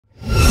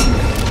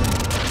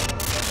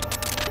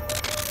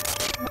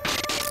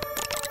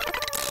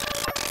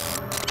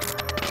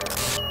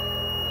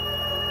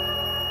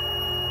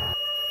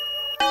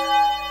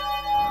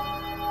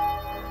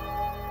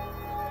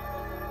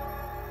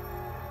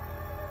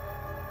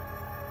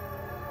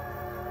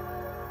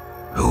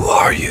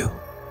are you?"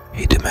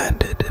 he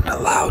demanded in a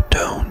loud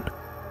tone,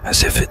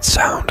 as if its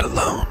sound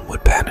alone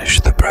would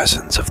banish the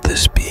presence of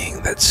this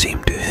being that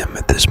seemed to him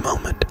at this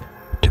moment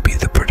to be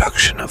the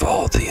production of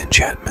all the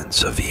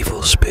enchantments of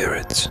evil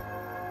spirits.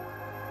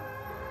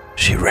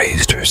 She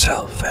raised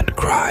herself and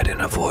cried in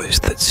a voice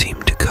that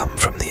seemed to come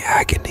from the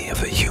agony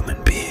of a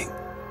human being,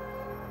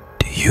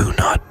 "Do you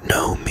not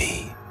know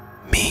me?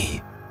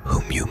 Me,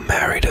 whom you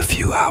married a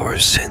few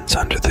hours since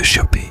under the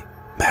shuppie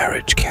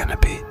marriage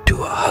canopy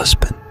to a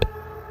husband?"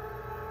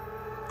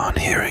 On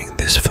hearing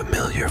this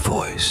familiar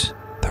voice,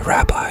 the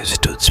rabbi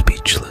stood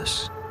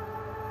speechless.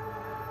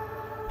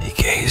 He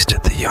gazed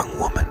at the young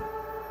woman.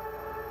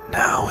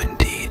 Now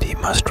indeed he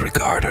must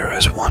regard her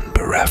as one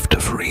bereft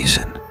of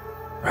reason,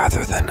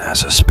 rather than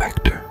as a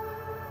specter.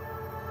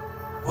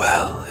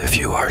 "Well, if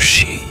you are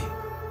she,"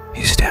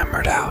 he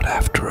stammered out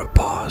after a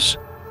pause,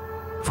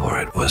 for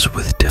it was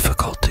with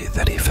difficulty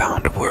that he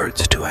found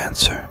words to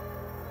answer.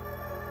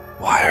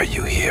 "Why are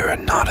you here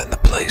and not in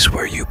the place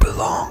where you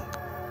belong?"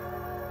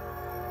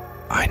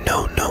 "I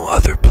know no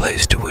other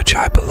place to which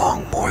I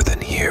belong more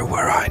than here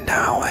where I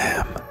now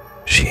am,"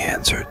 she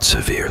answered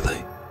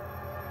severely.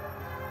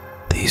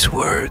 These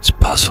words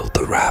puzzled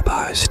the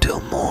rabbi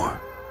still more.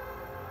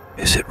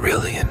 Is it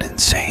really an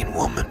insane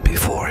woman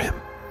before him?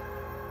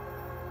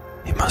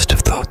 He must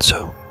have thought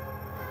so,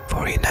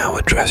 for he now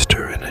addressed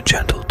her in a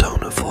gentle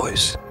tone of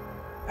voice,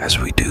 as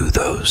we do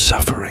those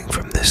suffering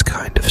from this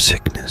kind of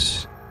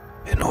sickness,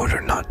 in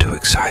order not to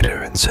excite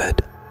her, and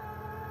said,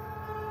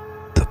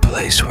 "The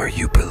place where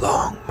you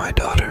belong, my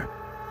daughter,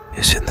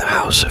 is in the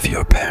house of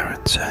your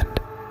parents, and,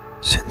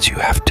 since you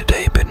have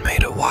today been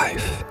made a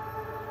wife,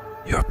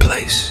 your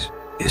place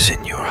is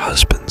in your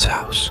husband's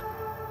house."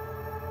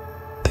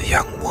 The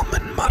young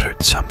woman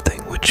muttered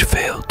something which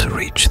failed to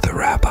reach the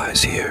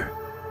rabbi's ear.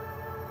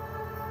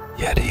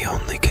 Yet he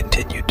only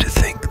continued to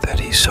think that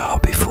he saw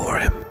before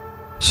him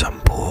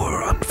some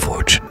poor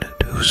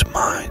unfortunate whose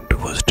mind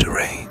was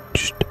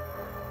deranged.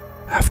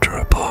 After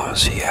a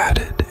pause he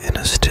added in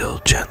a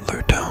still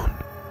gentler tone,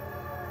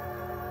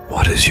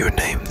 "What is your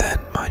name then,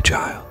 my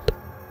child?"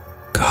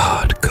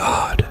 "God,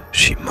 God,"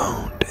 she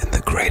moaned in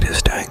the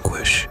greatest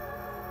anguish.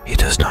 "He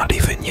does not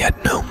even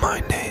yet know my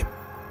name."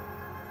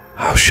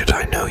 "How should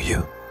I know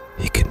you?"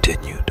 he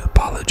continued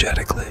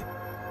apologetically,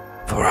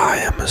 "for I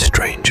am a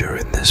stranger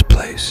in this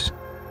place."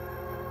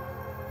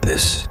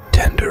 This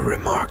tender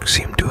remark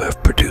seemed to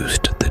have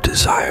produced the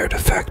desired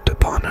effect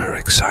upon her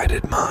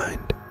excited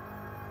mind.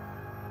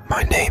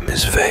 "My name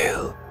is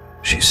Vale,"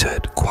 she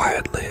said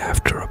quietly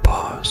after a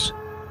pause.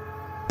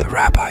 The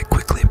rabbi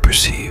quickly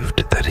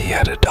perceived that he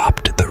had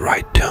adopted the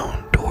right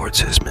tone towards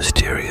his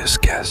mysterious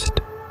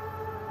guest.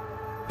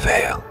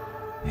 "Vale,"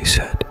 he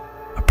said,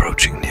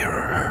 approaching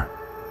nearer her,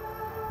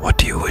 "what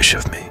do you wish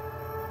of me?"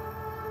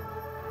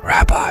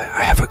 "Rabbi,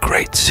 I have a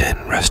great sin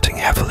resting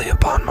heavily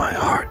upon my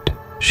heart,"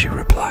 she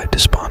replied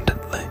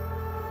despondently.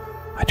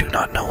 "I do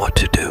not know what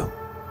to do."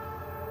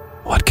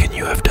 "What can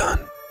you have done?"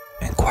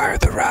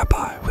 inquired the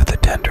rabbi with a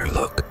tender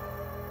look.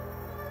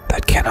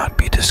 "That cannot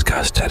be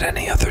discussed at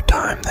any other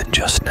time than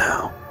just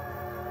now.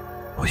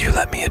 Will you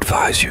let me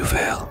advise you,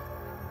 Vale?"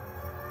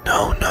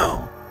 "No,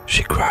 no,"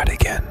 she cried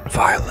again,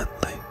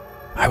 violently.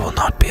 "I will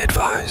not be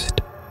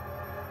advised.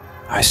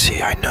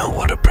 I know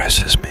what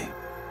oppresses me.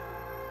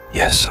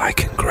 Yes, I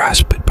can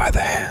grasp it by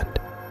the hand.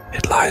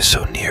 It lies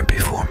so near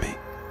before me.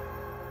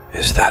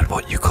 Is that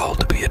what you call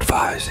to be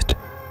advised?"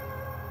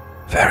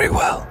 "Very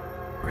well,"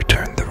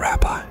 returned the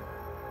rabbi,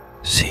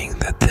 seeing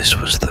that this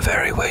was the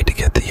very way to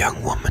get the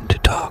young woman to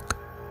talk.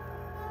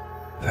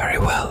 "Very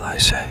well, I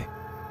say.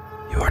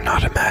 You are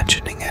not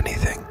imagining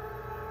anything.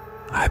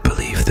 I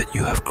believe that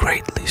you have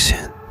greatly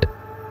sinned.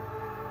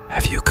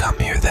 Have you come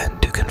here then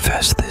to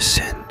confess this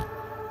sin?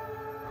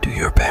 Do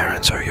your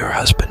parents or your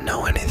husband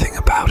know anything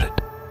about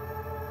it?"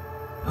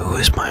 "Who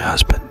is my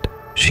husband?"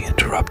 she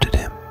interrupted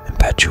him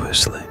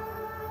impetuously.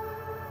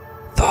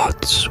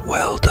 Thoughts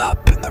welled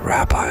up in the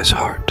rabbi's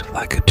heart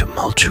like a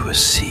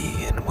tumultuous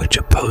sea in which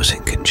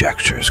opposing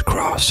conjectures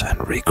cross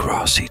and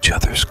recross each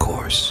other's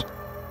course.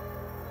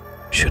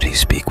 Should he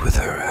speak with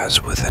her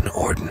as with an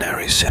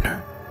ordinary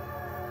sinner?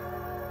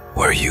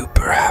 "Were you,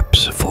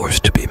 perhaps,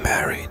 forced to be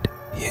married?"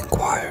 he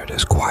inquired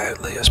as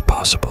quietly as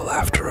possible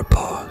after a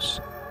pause.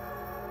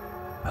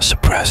 A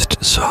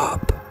suppressed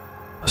sob,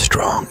 a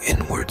strong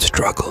inward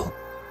struggle,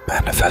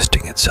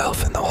 manifesting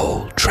itself in the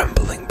whole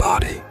trembling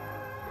body,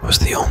 was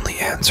the only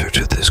answer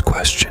to this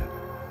question.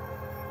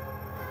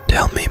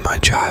 "Tell me, my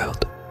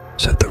child,"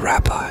 said the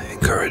rabbi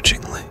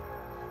encouragingly.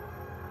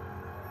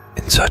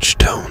 In such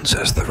tones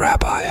as the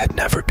rabbi had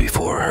never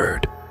before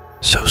heard,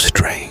 so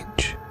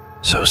strange,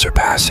 so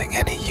surpassing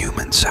any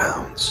human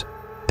sounds,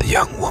 the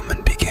young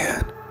woman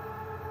began.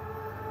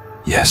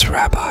 "Yes,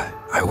 Rabbi,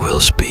 I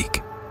will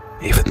speak,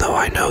 even though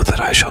I know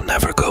that I shall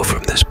never go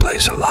from this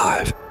place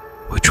alive,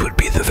 which would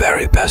be the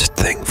very best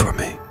thing for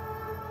me.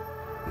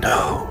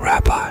 No,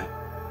 Rabbi,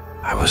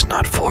 I was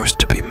not forced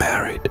to be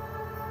married.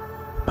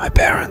 My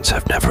parents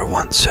have never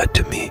once said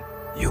to me,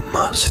 'You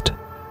must,'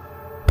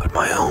 but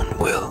my own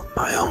will,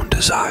 my own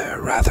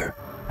desire, rather,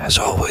 has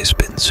always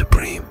been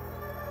supreme.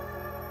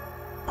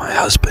 My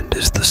husband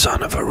is the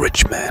son of a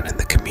rich man in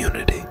the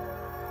community.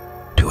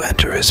 To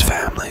enter his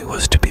family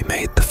was to be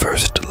made the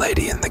first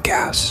lady in the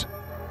gas,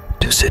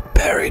 to sit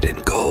buried in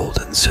gold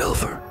and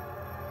silver.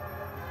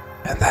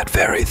 And that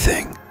very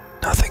thing,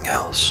 nothing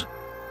else,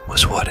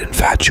 was what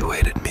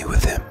infatuated me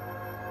with him.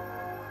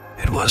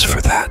 It was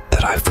for that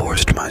I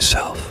forced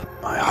myself,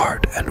 my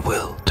heart and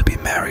will, to be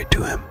married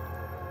to him,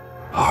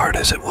 hard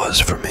as it was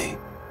for me.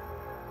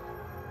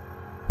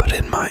 But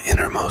in my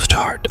innermost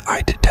heart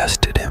I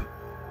detested him.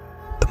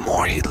 The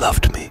more he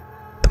loved me,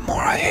 the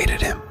more I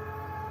hated him.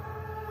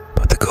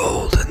 But the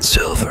gold and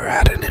silver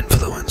had an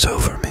influence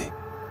over me.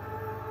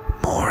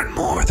 More and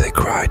more they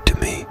cried to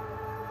me,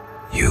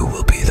 "You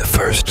will be the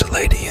first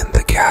lady in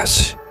the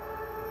gas."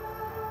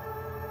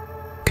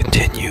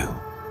 "Continue,"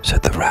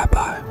 said the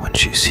rabbi when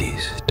she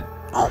ceased,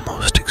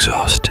 almost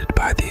exhausted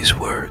by these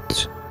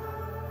words.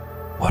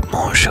 "What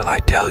more shall I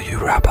tell you,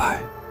 Rabbi?"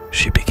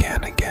 she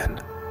began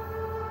again.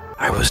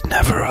 "I was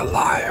never a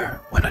liar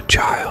when a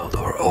child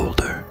or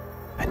older,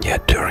 and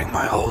yet during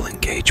my whole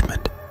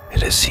engagement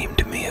it has seemed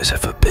to me as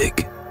if a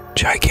big,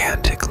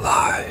 gigantic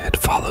lie had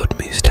followed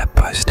me step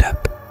by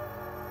step.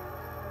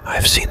 I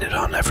have seen it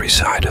on every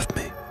side of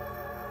me.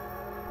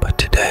 But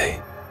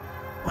today,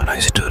 when I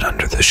stood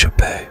under the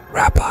chuppah,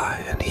 Rabbi,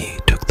 and he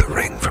took the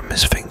ring from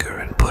his finger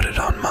and put it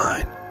on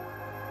mine,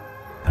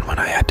 and when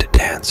I had to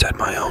dance at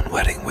my own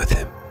wedding with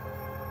him,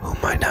 whom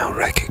I now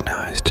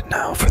recognized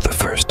now for the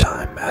first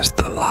time as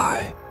the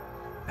lie,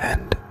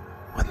 and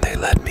when they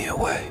led me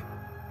away."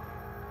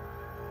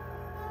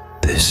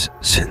 This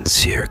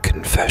sincere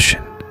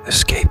confession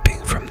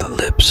escaping from the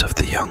lips of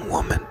the young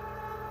woman,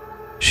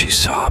 she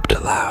sobbed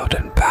aloud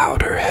and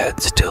bowed her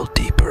head still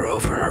deeper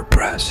over her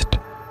breast.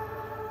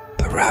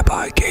 The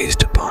rabbi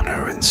gazed upon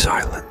her in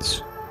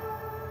silence.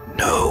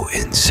 No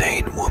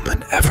insane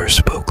woman ever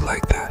spoke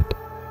like that.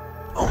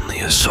 Only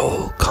a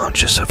soul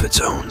conscious of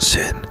its own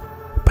sin,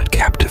 but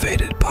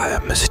captivated by a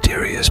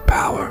mysterious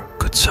power,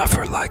 could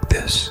suffer like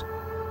this.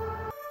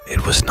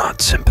 It was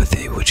not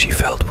sympathy which he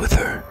felt with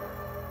her.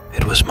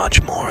 It was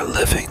much more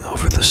living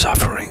over the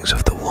sufferings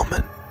of the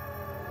woman.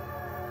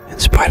 In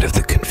spite of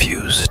the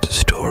confused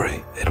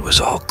story, it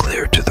was all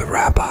clear to the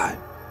rabbi.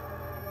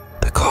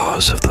 The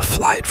cause of the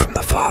flight from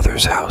the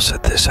father's house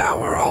at this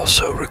hour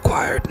also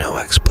required no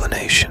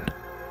explanation.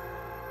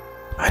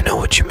 "I know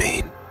what you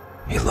mean,"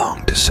 he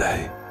longed to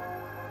say,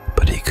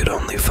 but he could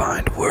only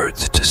find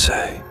words to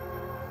say.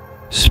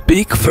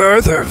 "Speak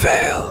further,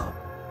 Vale."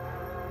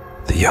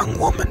 The young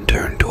woman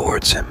turned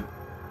towards him.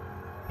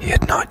 He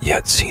had not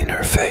yet seen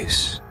her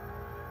face.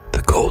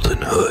 The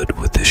golden hood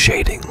with the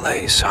shading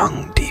lace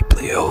hung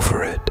deeply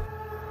over it.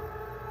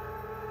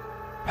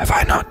 "Have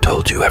I not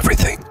told you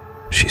everything?"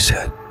 she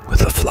said,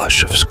 with a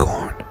flush of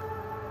scorn.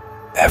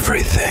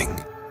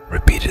 "Everything,"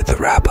 repeated the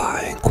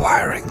rabbi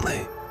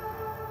inquiringly.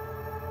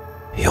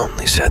 He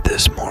only said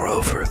this,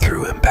 moreover,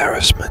 through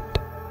embarrassment.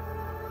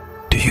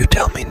 "Do you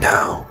tell me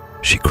now?"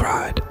 she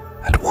cried,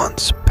 at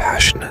once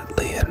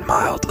passionately and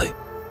mildly.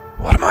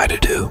 "What am I to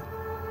do?"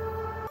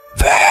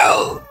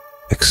 "Vale!"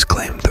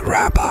 exclaimed the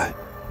rabbi,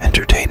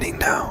 entertaining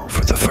now,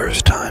 for the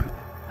first time,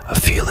 a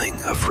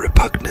feeling of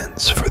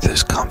repugnance for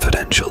this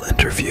confidential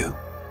interview.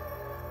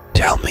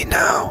 "Tell me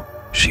now,"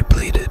 she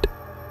pleaded,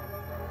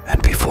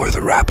 and before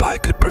the rabbi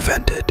could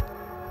prevent it,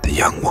 the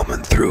young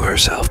woman threw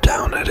herself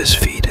down at his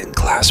feet and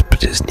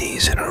clasped his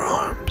knees in her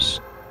arms.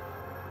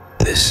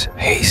 This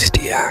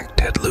hasty act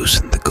had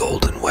loosened the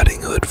golden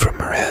wedding hood from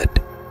her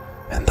head,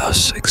 and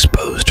thus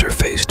exposed her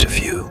face to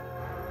view,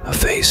 a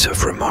face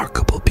of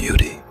remarkable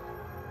beauty.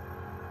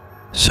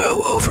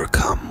 So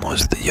overcome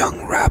was the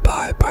young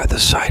rabbi by the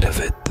sight of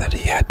it that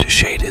he had to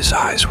shade his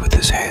eyes with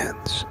his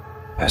hands,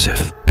 as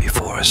if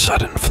before a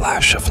sudden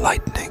flash of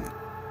lightning.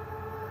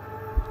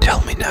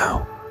 "Tell me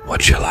now,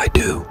 what shall I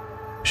do?"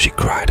 she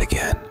cried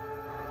again.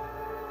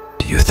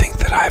 "Do you think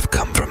that I have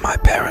come from my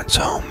parents'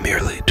 home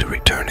merely to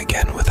return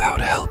again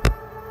without help?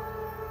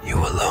 You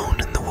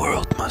alone in the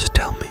world must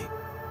tell me.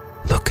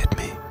 Look at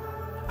me.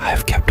 I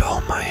have kept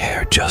all my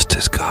hair just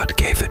as God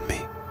gave it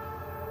me.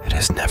 It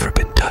has never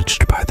been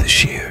touched by the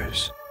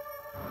shears.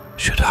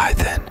 Should I,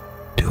 then,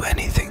 do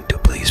anything to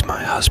please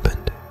my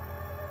husband?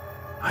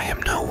 I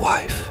am no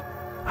wife.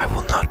 I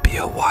will not be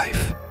a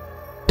wife.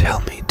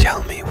 Tell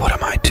me, what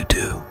am I to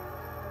do?"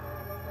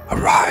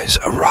 "Arise,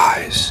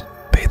 arise,"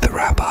 bade the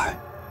rabbi.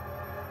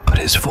 But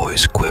his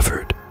voice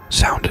quivered,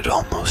 sounded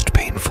almost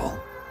painful.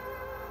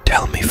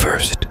 "Tell me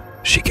first,"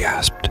 she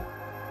gasped.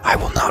 "I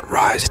will not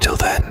rise till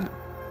then."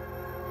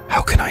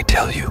 "How can I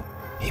tell you?"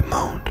 he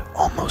moaned,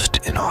 almost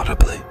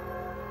inaudibly.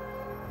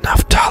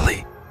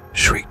 "Naphtali!"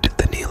 shrieked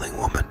the kneeling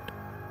woman.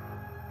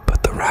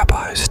 But the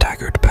rabbi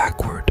staggered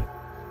backward.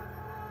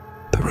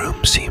 The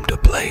room seemed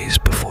ablaze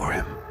before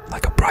him,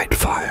 like a bright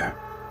fire.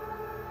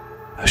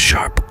 A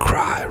sharp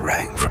cry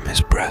rang from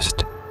his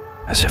breast,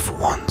 as if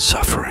one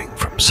suffering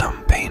from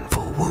some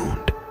painful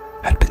wound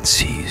had been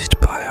seized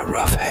by a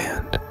rough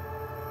hand.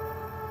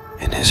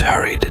 In his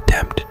hurried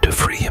attempt to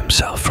free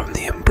himself from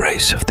the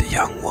embrace of the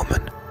young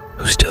woman,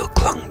 who still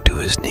clung to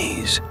his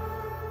knees.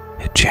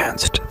 It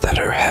chanced that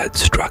her head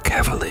struck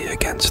heavily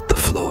against the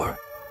floor.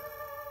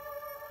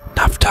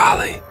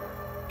 "Naphtali!"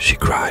 she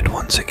cried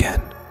once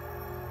again.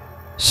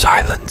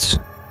 "Silence!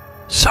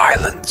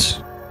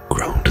 Silence!"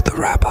 groaned the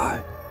rabbi,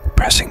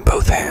 pressing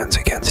both hands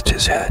against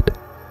his head.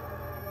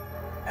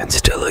 And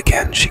still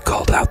again she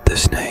called out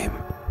this name,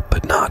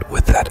 but not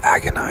with that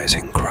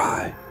agonizing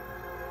cry.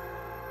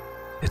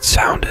 It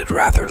sounded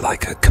rather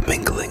like a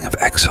commingling of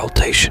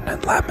exultation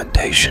and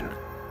lamentation,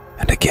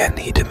 and again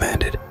he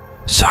demanded,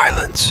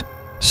 "Silence!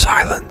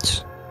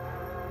 Silence!"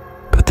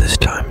 But this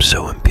time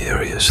so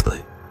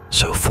imperiously,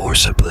 so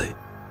forcibly,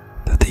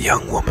 that the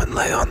young woman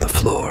lay on the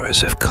floor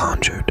as if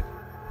conjured,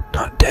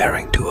 not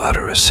daring to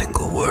utter a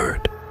single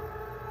word.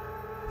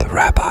 The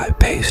rabbi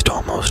paced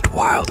almost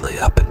wildly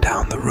up and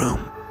down the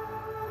room.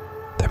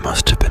 There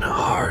must have been a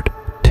hard,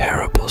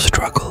 terrible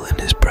struggle in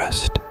his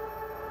breast.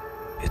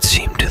 It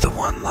seemed to the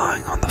one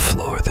lying on the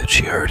floor that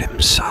she heard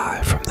him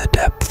sigh from the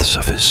depths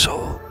of his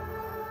soul.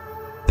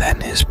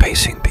 Then his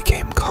pacing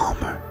became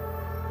calmer,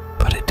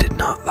 but it did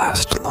not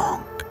last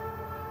long.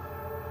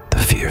 The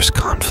fierce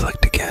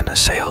conflict again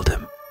assailed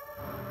him.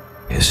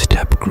 His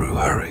step grew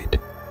hurried.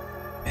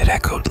 It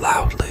echoed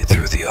loudly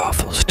through the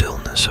awful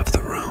stillness of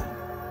the room.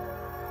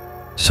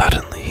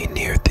 Suddenly he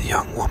neared the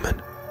young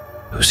woman,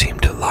 who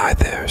seemed to lie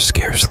there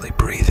scarcely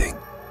breathing.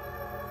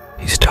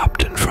 He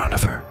stopped in front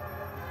of her.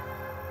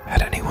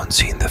 Had anyone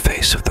seen the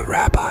face of the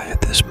rabbi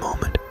at this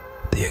moment,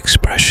 the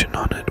expression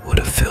on it would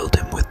have filled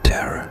him with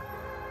terror.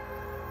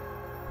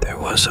 There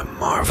was a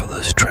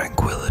marvelous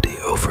tranquility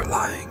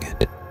overlying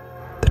it,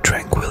 the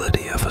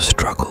tranquility of a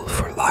struggle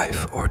for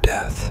life or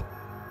death.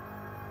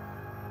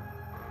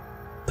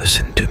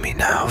 "Listen to me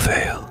now,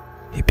 Vale,"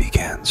 he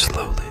began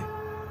slowly.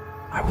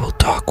 "I will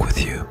talk with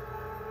you."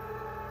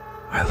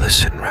 "I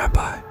listen,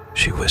 Rabbi,"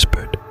 she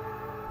whispered,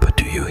 "but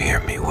do you hear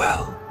me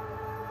well?"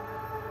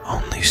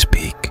 "Only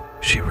speak,"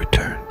 she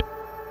returned.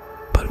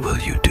 "But will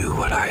you do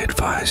what I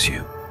advise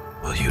you?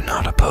 Will you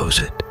not oppose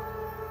it?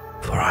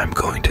 For I'm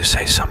going to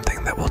say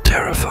something that will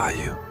terrify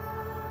you."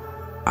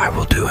 "I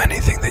will do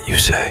anything that you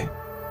say.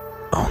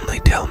 Only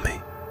tell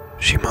me,"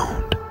 she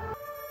moaned.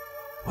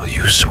 "Will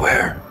you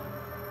swear?"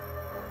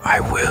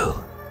 "I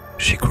will,"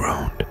 she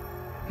groaned.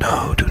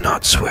 "No, do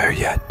not swear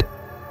yet,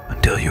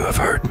 until you have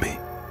heard me,"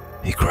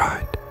 he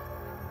cried.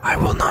 "I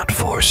will not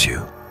force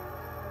you."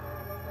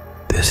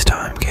 This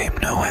time came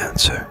no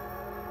answer.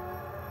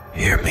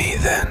 "Hear me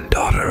then,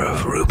 daughter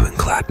of Reuben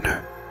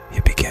Klatner,"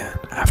 he began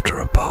after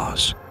a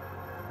pause.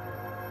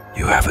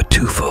 "You have a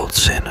twofold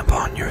sin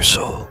upon your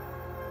soul,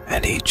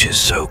 and each is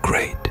so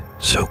great,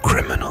 so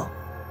criminal,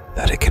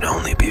 that it can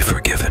only be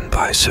forgiven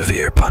by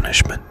severe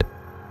punishment.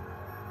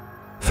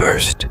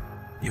 First,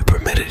 you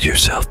permitted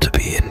yourself to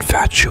be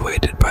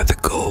infatuated by the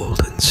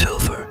gold and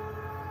silver,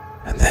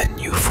 and then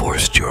you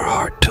forced your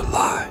heart to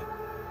lie.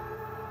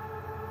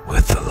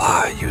 With the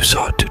lie you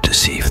sought to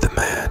deceive the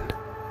man,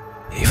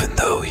 even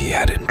though he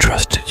had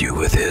entrusted you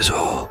with his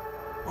all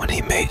when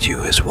he made you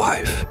his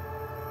wife.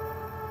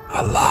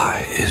 A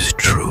lie is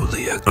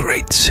truly a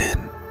great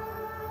sin.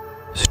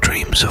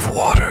 Streams of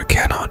water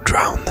cannot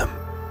drown them.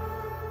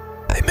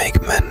 They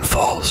make men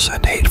false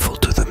and hateful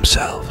to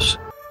themselves.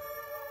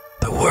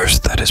 The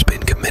worst that has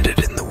been committed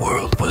in the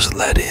world was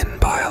led in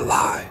by a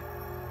lie.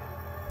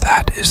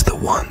 That is the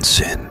one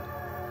sin."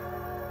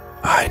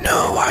 I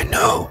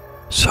know,"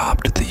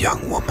 sobbed the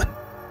young woman.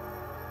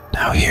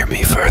 "Now hear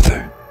me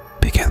further,"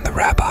 began the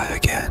rabbi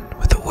again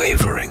with a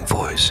wavering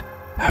voice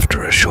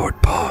after a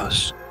short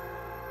pause.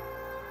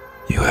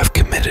 "You have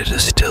committed a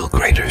still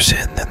greater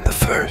sin than the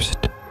first.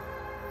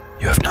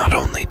 You have not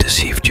only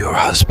deceived your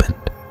husband,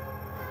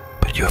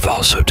 but you have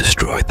also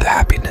destroyed the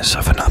happiness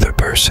of another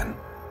person.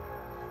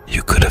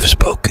 You could have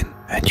spoken,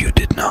 and you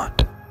did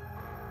not.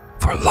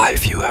 For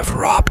life you have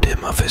robbed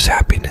him of his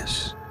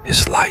happiness,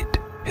 his light,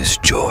 his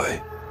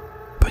joy,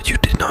 but you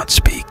did not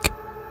speak.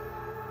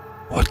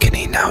 What can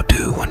he now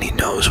do when he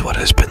knows what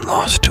has been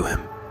lost to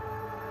him?"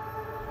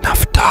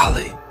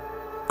 "Naphtali!"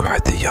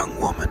 cried the young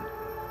woman.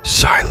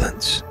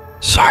 "Silence!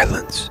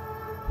 Silence!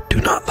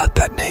 Do not let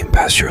that name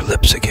pass your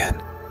lips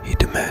again," he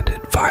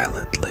demanded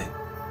violently.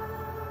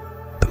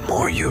 "The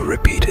more you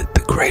repeat it,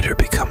 the greater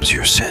becomes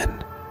your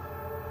sin.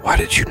 Why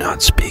did you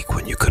not speak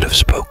when you could have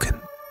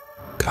spoken?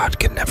 God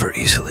can never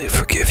easily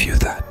forgive you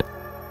that.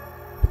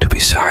 To be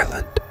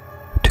silent,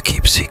 to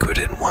keep secret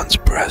in one's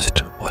breast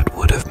what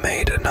would have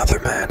made another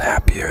man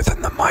happier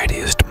than the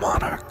mightiest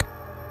monarch.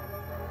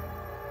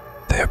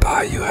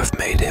 Thereby you have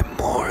made him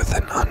more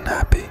than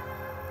unhappy.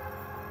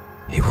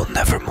 He will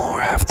never more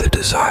have the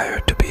desire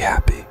to be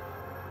happy.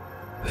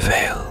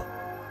 Vale,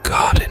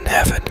 God in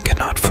heaven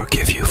cannot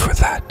forgive you for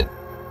that."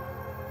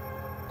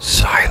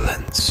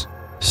 "Silence!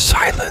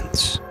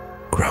 Silence!"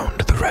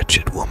 groaned the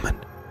wretched woman.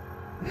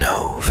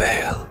 "No,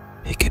 Vale,"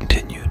 he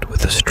continued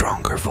with a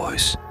stronger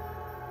voice.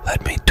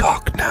 "Let me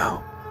talk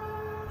now.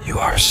 You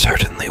are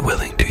certainly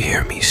willing to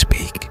hear me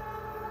speak.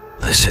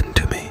 Listen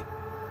to me.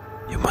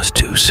 You must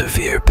do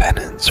severe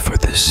penance for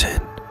this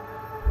sin,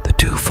 the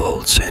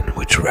twofold sin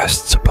which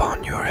rests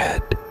upon your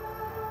head.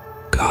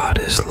 God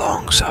is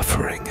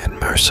long-suffering and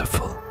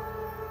merciful.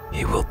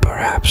 He will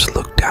perhaps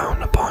look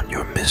down upon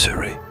your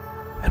misery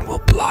and will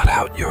blot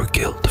out your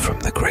guilt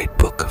from the great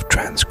book of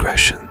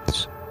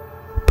transgressions.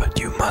 But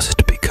you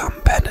must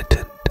become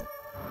penitent.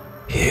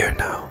 Hear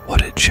now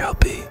what it shall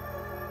be."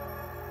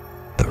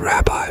 The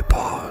rabbi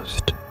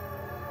paused.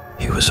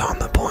 He was on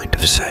the point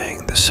of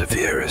saying the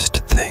severest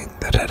thing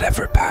that had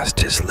ever passed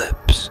his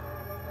lips.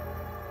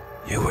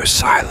 "You were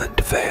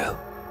silent, Vale,"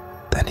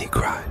 then he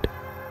cried,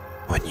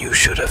 "when you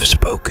should have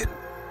spoken.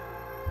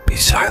 Be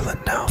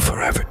silent now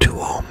forever to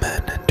all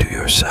men and to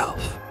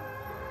yourself.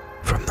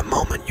 From the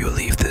moment you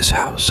leave this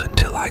house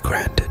until I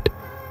grant it,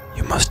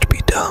 you must be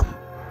dumb.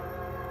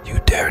 You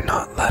dare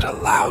not let a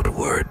loud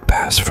word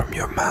pass from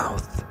your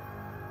mouth.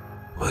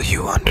 Will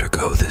you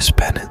undergo this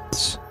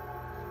penance?"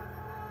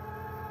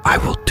 "I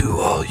will do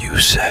all you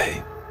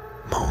say,"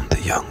 moaned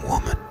the young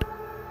woman.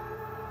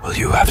 "Will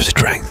you have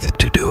strength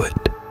to do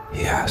it?"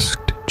 he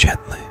asked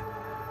gently.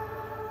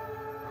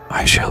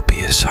 "I shall be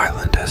as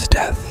silent as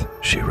death,"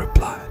 she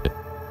replied.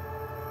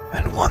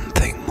 "And one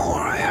thing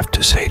more I have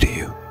to say to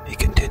you," he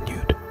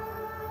continued.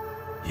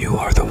 "You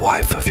are the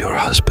wife of your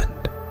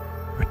husband.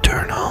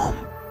 Return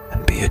home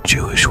and be a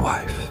Jewish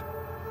wife."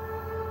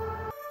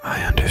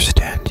 "I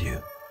understand you,"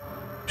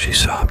 she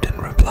sobbed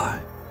in reply.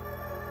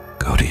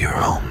 "Go to your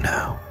home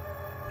now,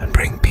 and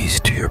bring peace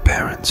to your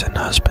parents and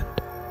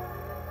husband.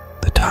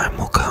 The time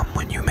will come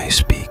when you may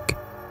speak,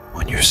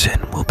 when your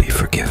sin will be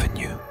forgiven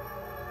you.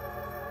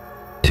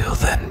 Till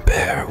then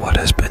bear what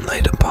has been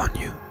laid upon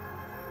you."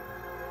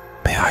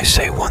 "May I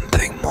say one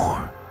thing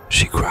more?"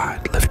 she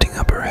cried, lifting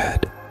up her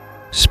head.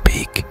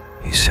 "Speak,"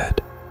 he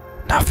said.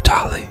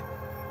 "Naphtali."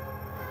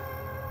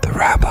 The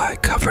rabbi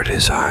covered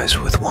his eyes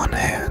with one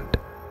hand,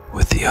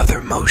 with the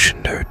other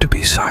motioned her to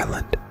be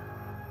silent,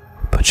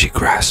 but she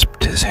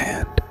grasped his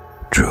hand,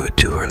 drew it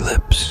to her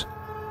lips.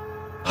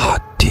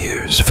 Hot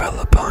tears fell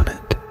upon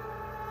it.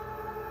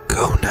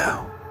 "Go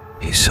now,"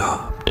 he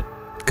sobbed,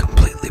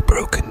 completely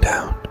broken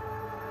down.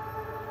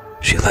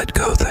 She let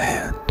go the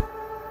hand.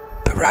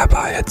 The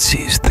rabbi had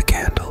seized the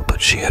candle,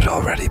 but she had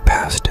already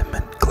passed him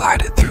and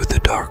glided through the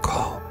dark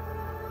hall.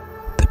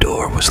 The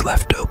door was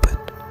left open.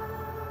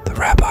 The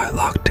rabbi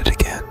locked it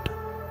again.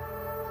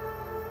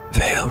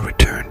 Vale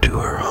returned to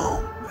her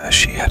home as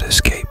she had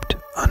escaped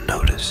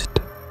unnoticed.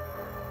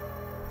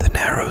 The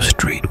narrow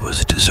street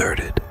was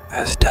deserted,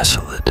 as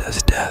desolate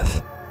as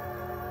death.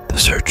 The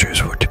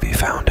searchers were to be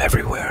found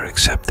everywhere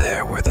except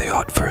there where they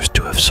ought first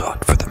to have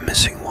sought for the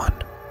missing one.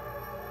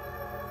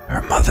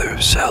 Her mother,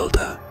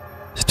 Zelda,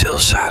 still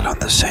sat on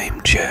the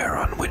same chair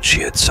on which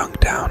she had sunk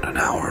down an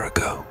hour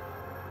ago.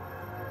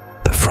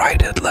 The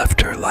fright had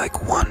left her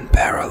like one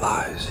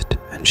paralyzed,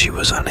 and she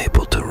was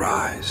unable to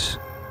rise.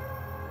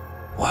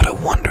 What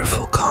a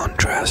wonderful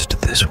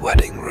contrast this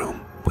wedding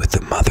room, with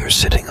the mother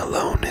sitting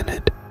alone in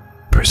it,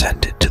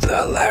 presented to the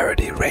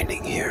hilarity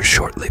reigning here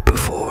shortly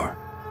before.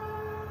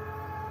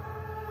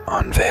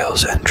 On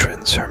Vale's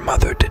entrance, her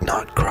mother did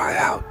not cry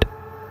out.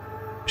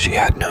 She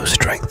had no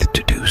strength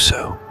to do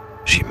so.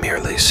 She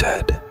merely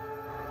said,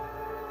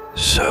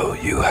 "So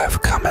you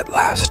have come at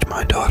last,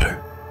 my daughter,"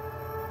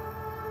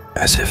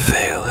 as if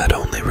Vale had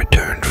only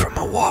returned from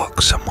a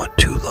walk somewhat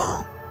too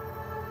long.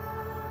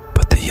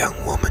 But the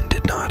young woman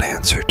did not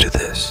answer to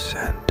this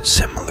and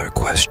similar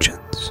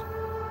questions.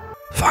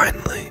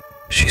 Finally,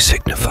 she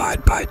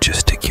signified by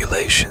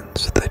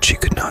gesticulations that she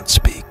could not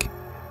speak.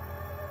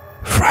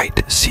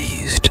 Fright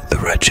seized the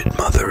wretched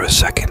mother a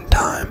second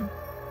time,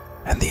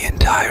 and the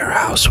entire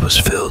house was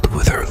filled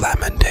with her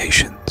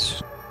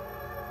lamentations.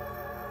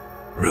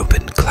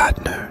 Reuben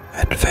Klatner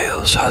and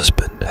Vale's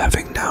husband,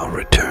 having now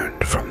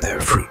returned from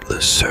their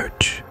fruitless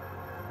search,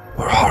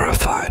 were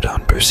horrified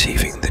on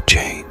perceiving the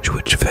change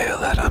which Vale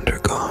had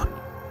undergone.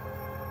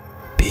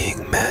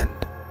 Being men,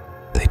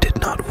 they did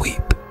not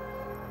weep.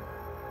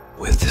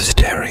 With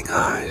staring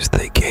eyes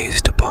they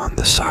gazed upon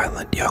the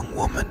silent young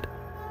woman,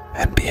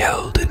 and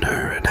beheld in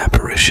her an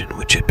apparition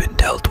which had been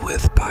dealt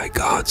with by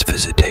God's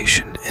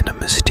visitation in a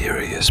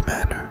mysterious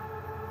manner.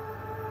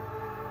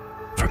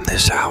 From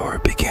this hour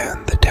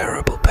began the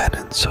terrible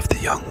penance of the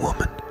young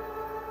woman.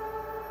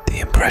 The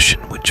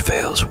impression which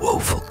Vale's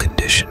woeful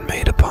condition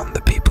made upon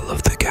the people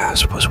of the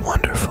gas was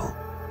wonderful.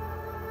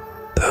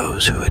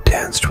 Those who had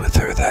danced with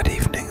her that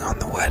evening on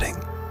the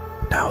wedding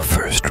now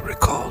first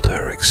recalled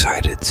her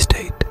excited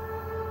state.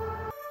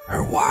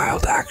 Her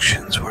wild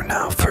actions were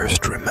now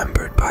first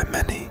remembered by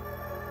many.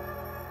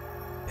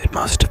 It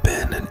must have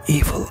been an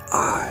evil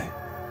eye,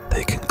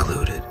 they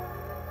concluded,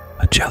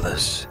 a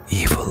jealous,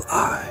 evil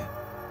eye,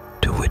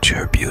 to which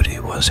her beauty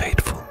was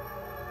hateful.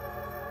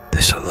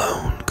 This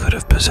alone could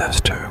have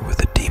possessed her with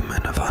a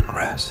demon of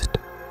unrest.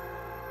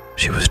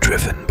 She was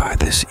driven by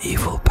this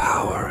evil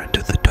power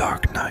into the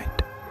dark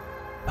night,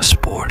 a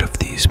sport of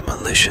these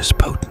malicious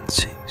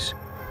potencies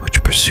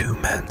which pursue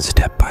men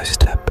step by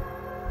step,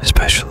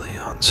 especially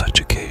on such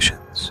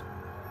occasions.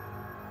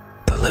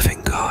 The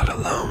living God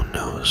alone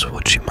knows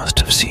what she must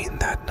have seen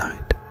that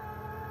night.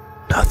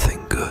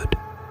 Nothing good,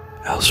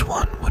 else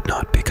one would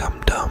not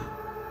become dumb.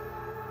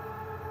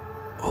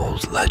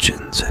 old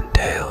legends and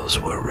tales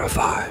were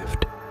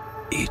revived,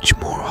 each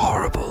more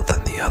horrible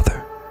than the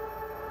other.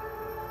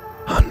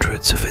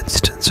 Hundreds of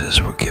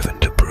instances were given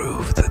to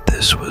prove that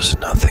this was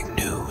nothing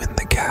new in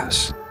the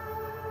gas.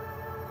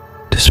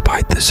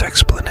 Despite this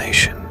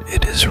explanation,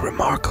 it is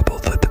remarkable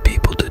that the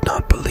people did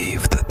not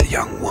believe that the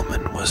young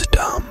woman was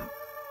dumb.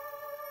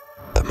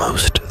 The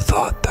most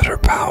thought that her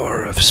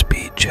power of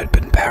speech had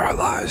been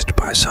paralyzed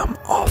by some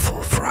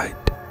awful fright,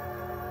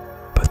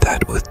 but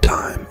that with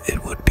time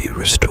it would be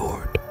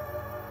restored.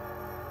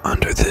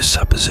 Under this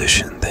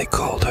supposition they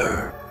called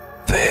her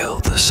Veil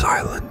the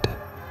Silent.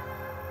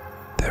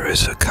 There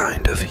is a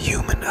kind of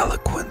human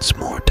eloquence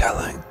more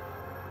telling,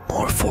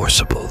 more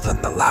forcible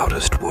than the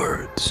loudest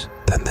words,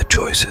 than the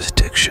choicest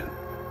diction,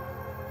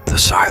 the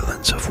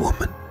silence of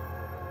woman.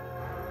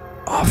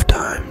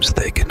 Ofttimes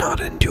they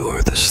cannot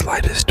endure the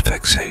slightest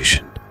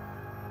vexation,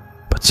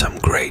 but some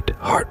great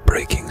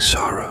heart-breaking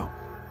sorrow,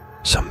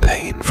 some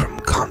pain from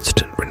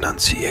constant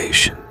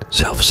renunciation,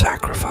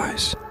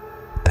 self-sacrifice,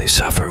 they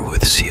suffer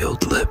with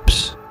sealed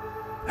lips,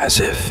 as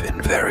if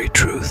in very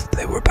truth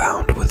they were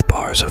bound with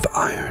bars of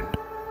iron.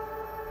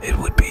 It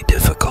would be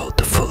difficult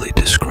to fully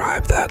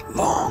describe that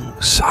long,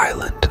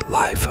 silent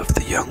life of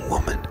the young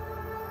woman.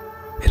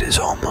 It is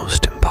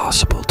almost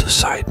impossible to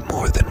cite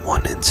more than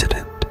one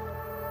incident.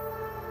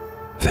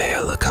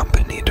 Veil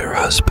accompanied her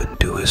husband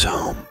to his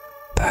home,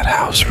 that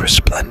house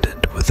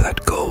resplendent with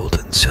that gold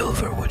and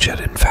silver which had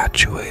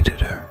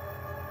infatuated her.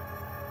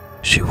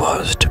 She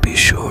was, to be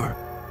sure,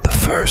 the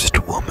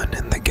first woman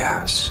in the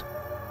gas.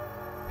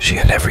 She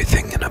had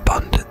everything in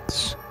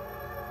abundance.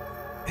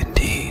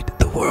 Indeed,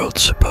 the world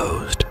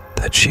supposed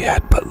that she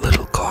had but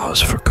little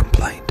cause for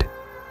complaint.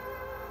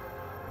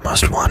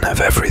 Must one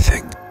have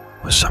everything?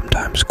 Was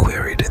sometimes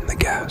queried in the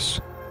gas.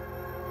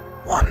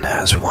 One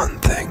has one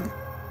thing,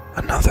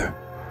 another,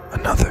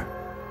 another.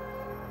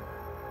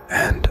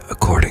 And,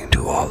 according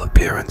to all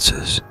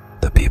appearances,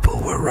 the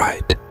people were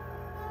right.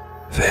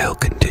 Veil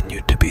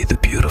continued to be the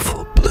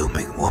beautiful,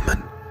 blooming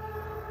woman.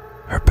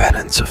 Her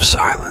penance of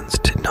silence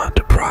did not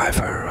deprive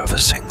her of a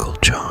single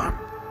charm.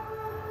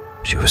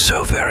 She was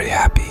so very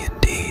happy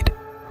indeed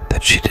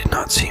that she did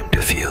not seem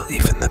to feel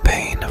even the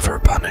pain of her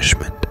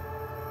punishment.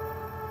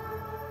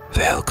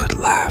 Veil could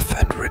laugh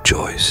and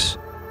rejoice,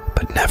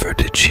 but never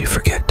did she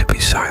forget to be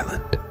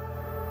silent.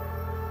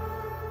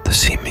 The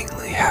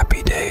seemingly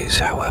happy days,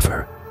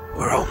 however,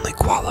 were only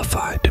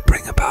qualified to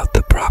bring about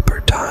the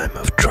proper time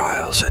of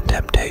trials and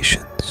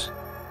temptations.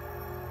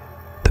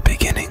 The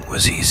beginning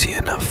was easy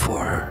enough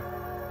for her.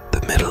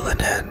 The middle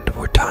and end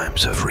were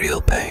times of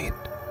real pain.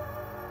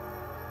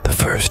 The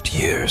first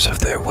years of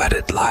their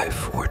wedded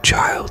life were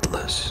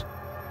childless.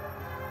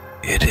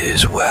 "It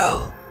is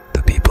well,"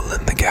 the people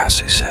in the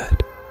gassy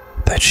said,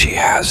 "that she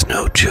has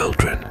no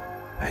children,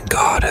 and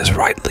God has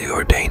rightly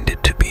ordained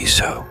it to be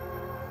so.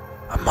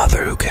 A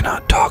mother who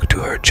cannot talk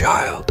to her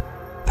child,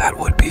 that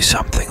would be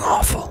something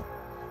awful."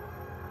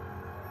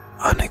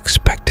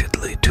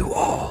 Unexpectedly to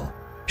all,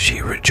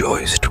 she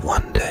rejoiced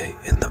one day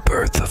in the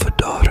birth of a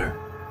daughter.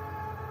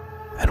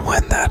 And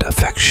when that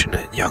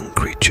affectionate young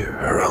creature,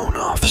 her own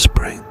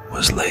offspring,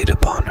 was laid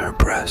upon her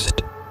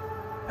breast,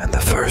 and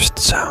the first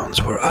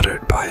sounds were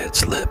uttered by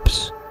its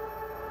lips,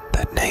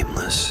 that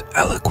nameless,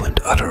 eloquent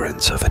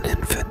utterance of an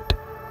infant,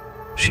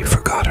 she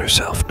forgot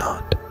herself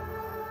not.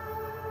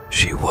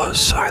 She was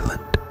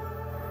silent.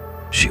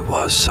 She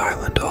was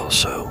silent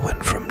also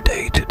when from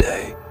day to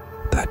day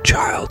that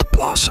child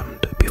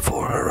blossomed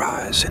before her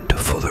eyes into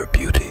fuller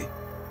beauty,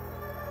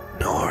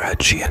 nor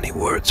had she any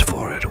words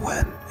for it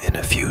when, in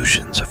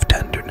effusions of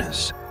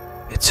tenderness,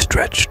 it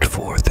stretched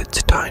forth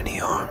its tiny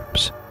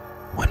arms,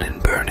 when in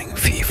burning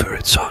fever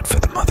it sought for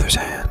the mother's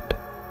hand.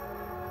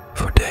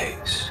 For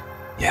days,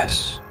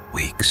 yes,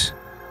 weeks,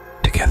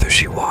 together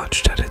she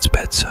watched at its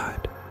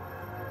bedside.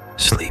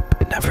 Sleep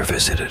never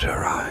visited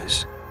her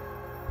eyes,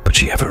 but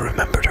she ever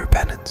remembered her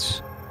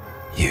penance.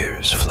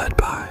 Years fled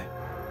by.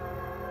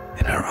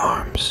 In her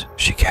arms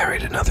she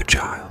carried another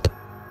child.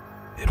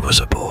 It was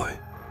a boy.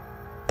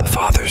 The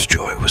father's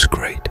joy was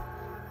great.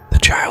 The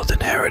child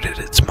inherited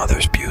its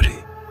mother's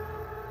beauty.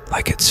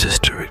 Like its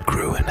sister, it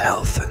grew in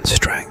health and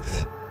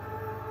strength.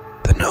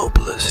 The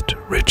noblest,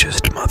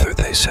 richest mother,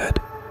 they said,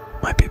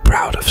 might be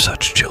proud of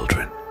such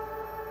children.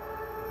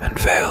 And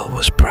Veil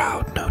was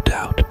proud, no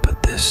doubt,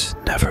 but this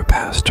never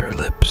passed her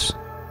lips.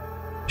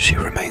 She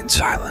remained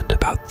silent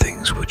about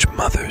things which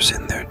mothers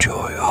in their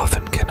joy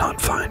often cannot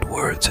find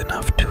words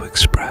enough to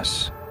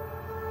express.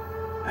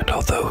 And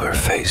although her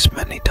face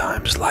many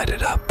times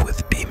lighted up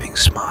with beaming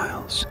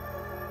smiles,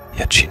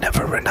 yet she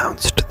never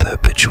renounced the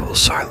habitual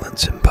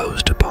silence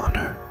imposed upon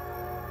her.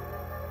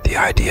 The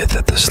idea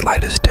that the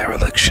slightest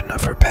dereliction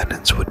of her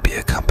penance would be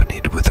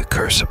accompanied with a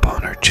curse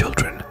upon her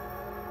children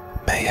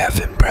may have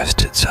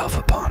impressed itself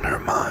upon her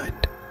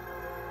mind.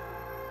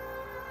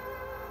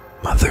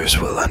 Mothers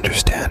will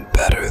understand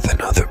better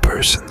than other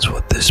persons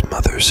what this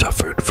mother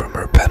suffered from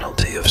her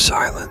penalty of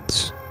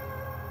silence.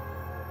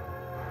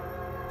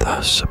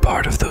 Thus a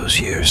part of those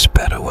years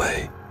sped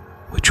away,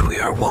 which we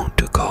are wont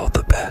to call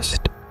the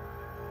best.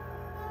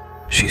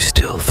 she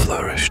still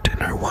flourished in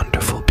her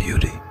wonderful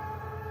beauty.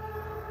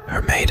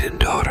 Her maiden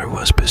daughter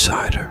was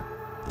beside her,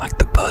 like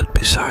the bud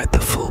beside the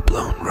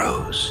full-blown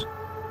rose.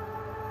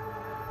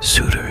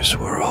 Suitors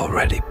were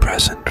already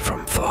present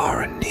from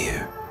far and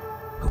near,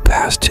 who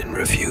passed in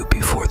review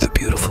before the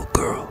beautiful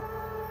girl.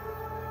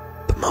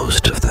 The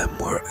most of them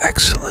were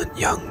excellent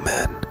young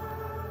men,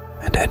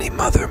 and any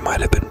mother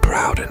might have been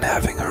proud in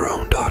having her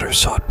own daughter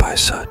sought by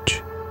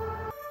such.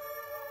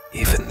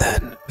 Even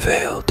then,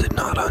 Vale did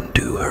not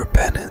undo her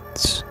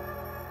penance.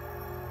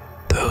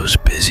 Those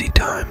busy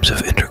times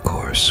of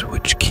intercourse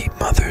which keep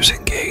mothers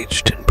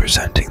engaged in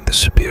presenting the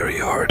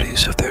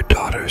superiorities of their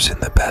daughters in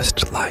the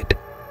best light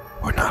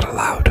were not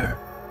allowed her.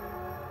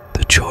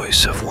 The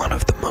choice of one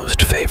of the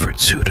most favored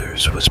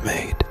suitors was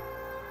made.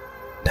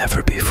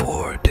 Never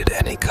before did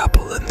any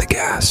couple in the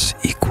gas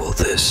equal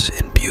this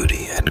in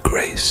beauty and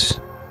grace.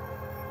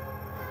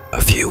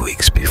 A few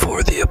weeks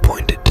before the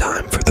appointed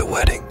time for the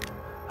wedding,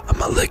 a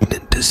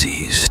malignant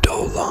disease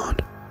stole on,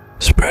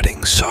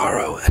 spreading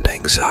sorrow and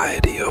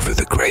anxiety over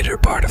the greater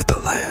part of the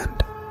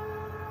land.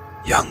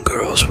 Young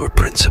girls were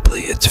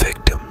principally its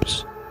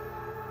victims.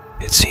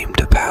 It seemed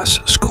to pass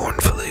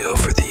scornfully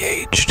over the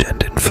aged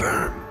and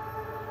infirm.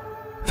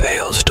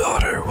 Vale's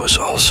daughter was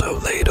also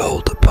laid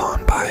hold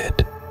upon by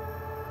it.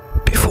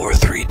 Before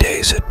 3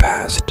 days had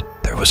passed,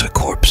 there was a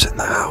corpse in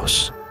the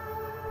house,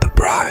 the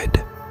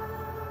bride.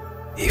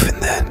 Even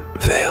then,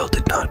 Vale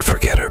did not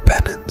forget her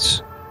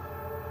penance.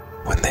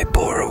 When they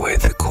bore away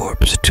the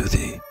corpse to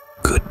the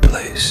good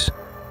place,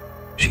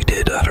 she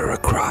did utter a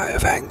cry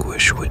of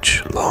anguish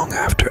which long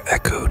after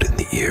echoed in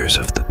the ears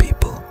of the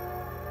people.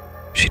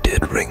 She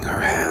did wring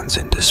her hands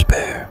in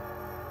despair,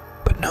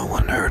 but no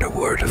one heard a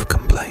word of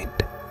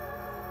complaint.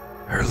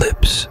 Her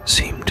lips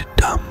seemed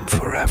dumb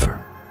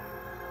forever.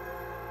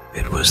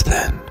 It was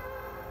then,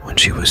 when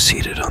she was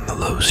seated on the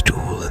low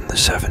stool in the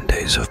 7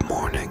 days of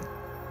mourning,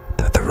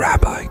 that the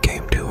rabbi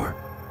came to her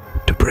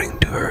to bring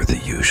to her the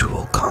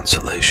usual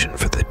consolation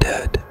for the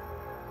dead.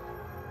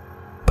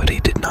 But he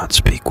did not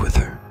speak with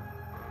her.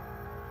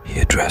 He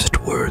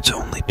addressed words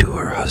only to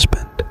her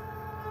husband.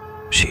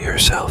 She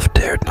herself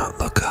dared not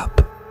look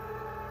up.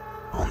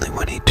 Only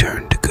when he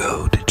turned to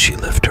go did she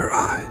lift her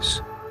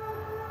eyes.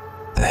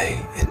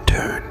 They, in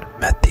turn,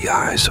 met the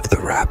eyes of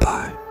the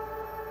rabbi,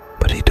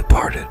 but he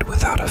departed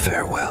without a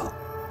farewell.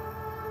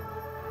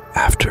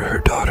 After her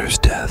daughter's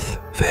death,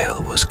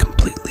 Vale was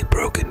completely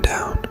broken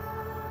down.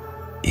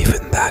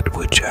 Even that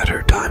which at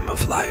her time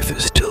of life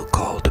is still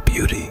called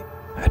beauty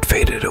had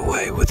faded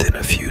away within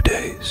a few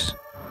days.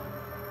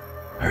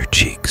 Her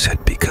cheeks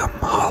had become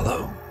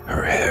hollow,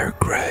 her hair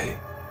gray.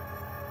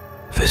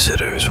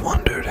 Visitors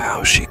wondered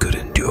how she could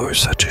endure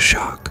such a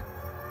shock,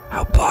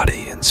 how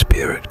body and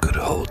spirit could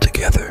hold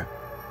together.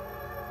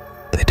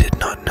 They did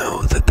not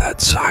know that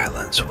that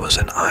silence was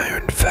an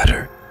iron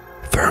fetter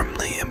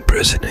firmly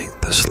imprisoning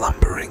the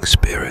slumbering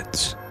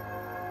spirits.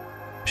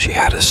 She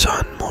had a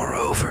son,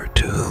 moreover,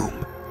 to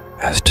whom,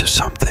 as to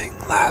something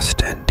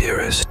last and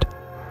dearest,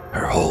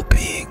 her whole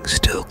being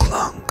still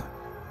clung.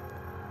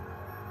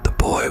 The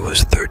boy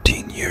was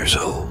 13 years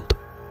old.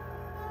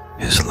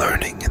 His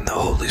learning in the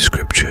Holy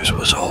Scriptures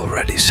was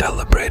already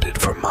celebrated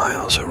for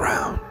miles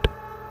around.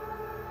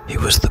 He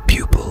was the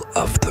pupil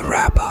of the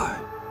rabbi,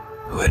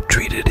 who had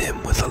treated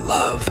him with a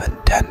love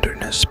and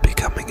tenderness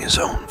becoming his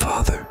own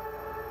father.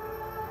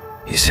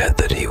 He said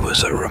that he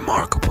was a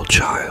remarkable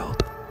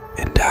child,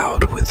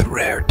 endowed with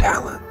rare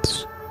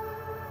talents.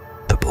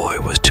 The boy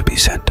was to be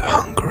sent to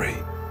Hungary,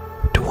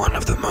 to one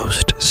of the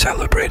most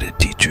celebrated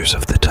teachers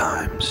of the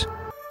times,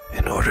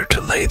 in order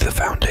to lay the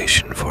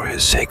foundation for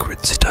his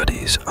sacred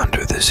studies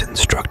under this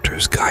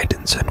instructor's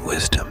guidance and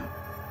wisdom.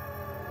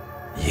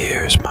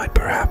 Years might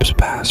perhaps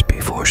pass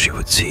before she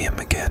would see him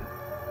again,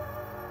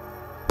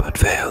 but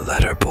Vale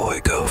let her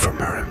boy go from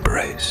her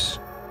embrace.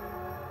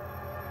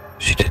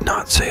 She did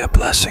not say a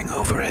blessing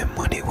over him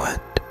when he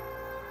went.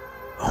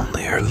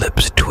 Only her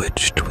lips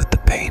twitched with the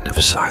pain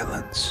of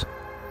silence.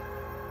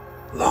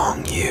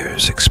 Long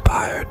years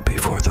expired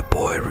before the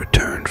boy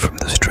returned from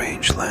the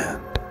strange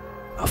land,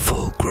 a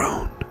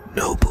full-grown,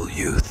 noble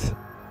youth.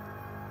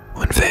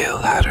 When Vale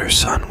had her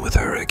son with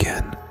her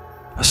again,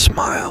 a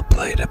smile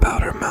played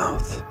about her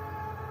mouth,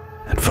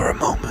 and for a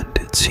moment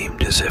it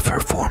seemed as if her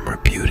former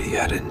beauty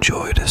had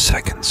enjoyed a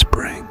second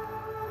spring.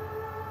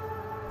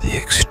 The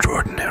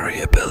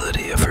extraordinary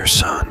ability of her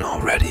son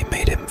already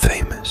made him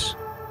famous.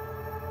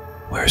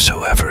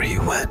 Wheresoever he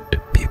went,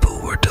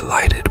 people were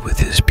delighted with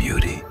his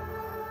beauty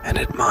and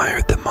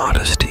admired the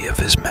modesty of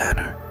his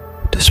manner,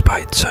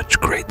 despite such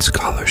great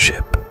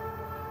scholarship.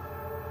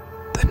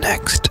 The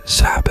next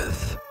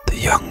Sabbath, the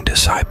young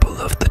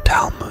disciple of the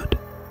Talmud,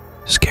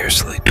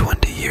 scarcely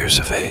 20 years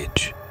of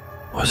age,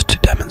 was to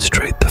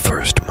demonstrate the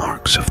first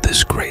marks of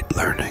this great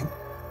learning.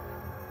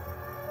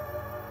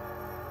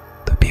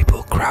 The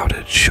people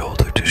crowded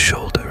shoulder to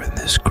shoulder in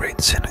this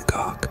great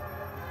synagogue.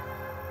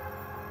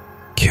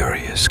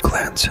 Curious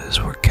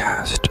glances were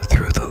cast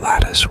through the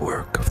lattice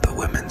work of the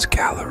women's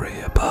gallery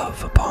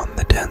above upon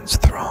the dense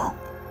throng.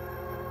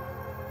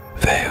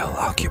 Vale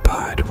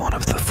occupied one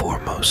of the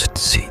foremost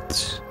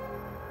seats.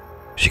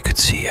 She could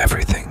see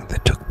everything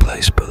that took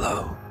place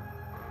below.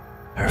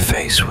 Her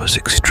face was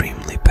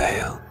extremely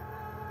pale.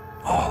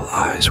 All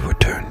eyes were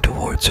turned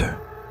towards her,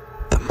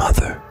 the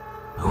mother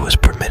who was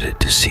permitted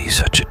to see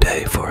such a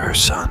day for her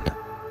son.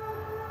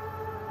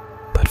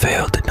 But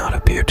Vale did not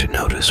appear to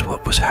notice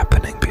what was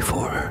happening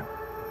before her.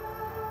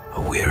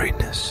 A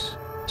weariness,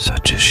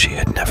 such as she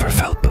had never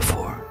felt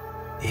before,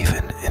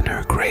 even in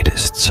her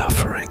greatest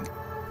suffering,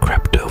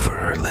 crept over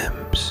her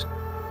limbs.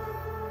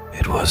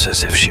 It was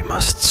as if she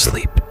must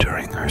sleep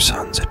during her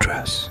son's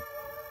address.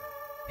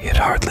 He had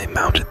hardly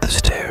mounted the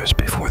stairs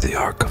before the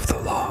Ark of the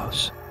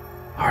Laws,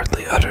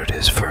 hardly uttered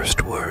his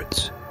first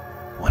words,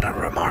 when a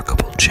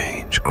remarkable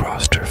change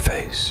crossed her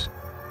face.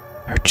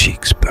 Her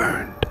cheeks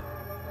burned.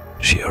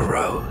 She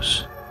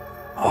arose.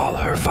 All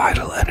her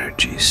vital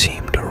energy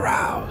seemed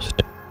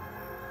aroused.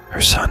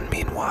 Her son,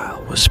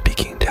 meanwhile, was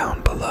speaking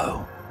down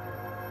below.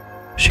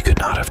 She could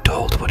not have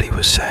told what he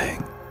was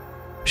saying.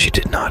 She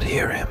did not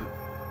hear him.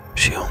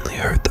 She only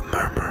heard the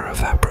murmur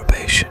of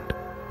approbation,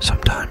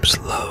 sometimes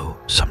low,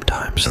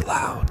 sometimes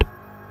loud,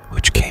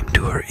 which came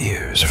to her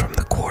ears from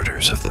the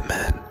quarters of the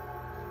men.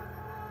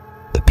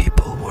 The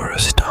people were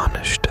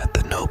astonished at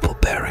the noble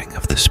bearing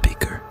of the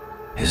speaker,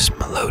 his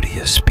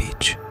melodious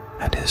speech,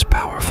 and his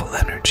powerful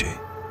energy.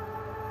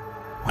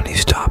 When he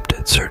stopped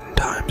at certain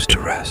times to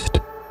rest,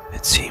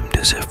 it seemed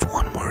as if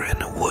one were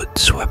in a wood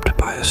swept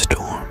by a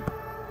storm.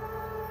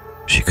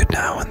 She could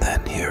now and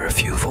then hear a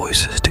few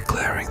voices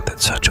declaring that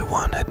such a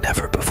one had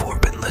never before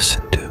been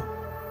listened to.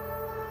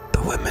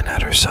 The women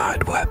at her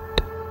side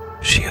wept.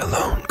 She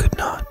alone could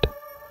not.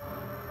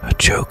 A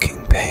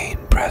choking pain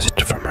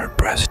pressed from her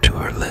breast to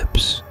her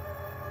lips.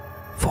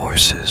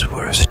 Forces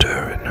were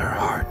astir in her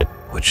heart,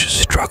 which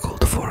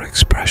struggled for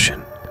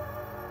expression.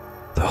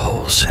 The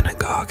whole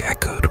synagogue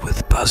echoed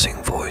with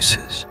buzzing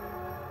voices,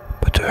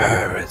 but to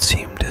her it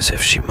seemed as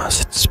if she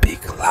must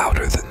speak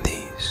louder than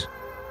these.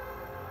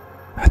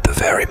 At the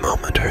very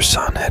moment her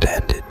son had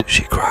ended,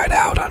 she cried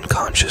out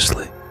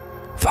unconsciously,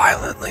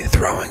 violently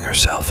throwing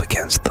herself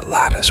against the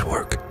lattice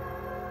work.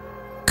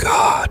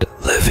 "God,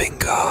 living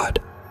God,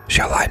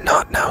 shall I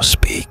not now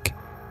speak?"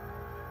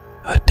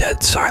 A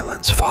dead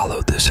silence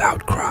followed this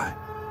outcry.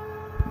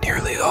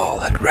 Nearly all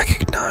had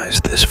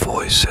recognized this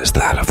voice as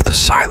that of the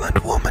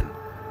silent woman.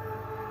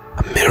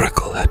 A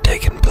miracle had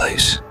taken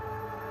place.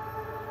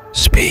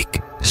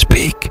 "Speak,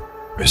 speak,"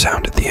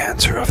 resounded the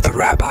answer of the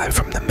rabbi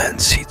from the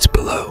men's seats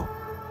below.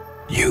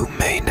 "You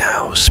may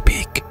now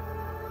speak."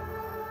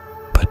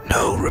 But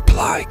no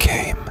reply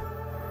came.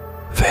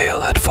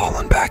 Vale had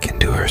fallen back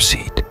into her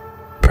seat,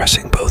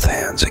 pressing both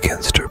hands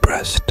against her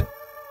breast.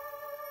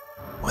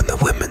 When the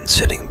women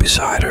sitting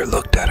beside her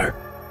looked at her,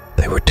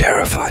 they were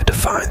terrified to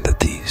find that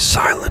the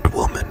silent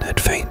woman had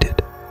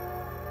fainted.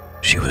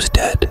 She was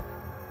dead.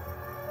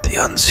 The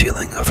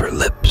unsealing of her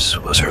lips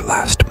was her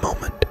last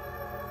moment.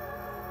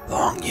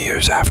 Long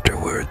years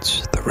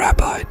afterwards, the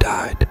rabbi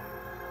died.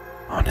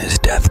 On his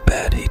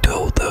deathbed, he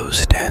told those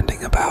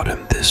standing about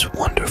him this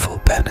wonderful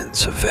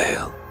penance of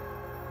Vale.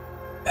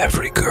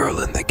 Every girl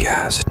in the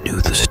caste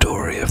knew the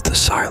story of the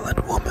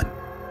silent woman,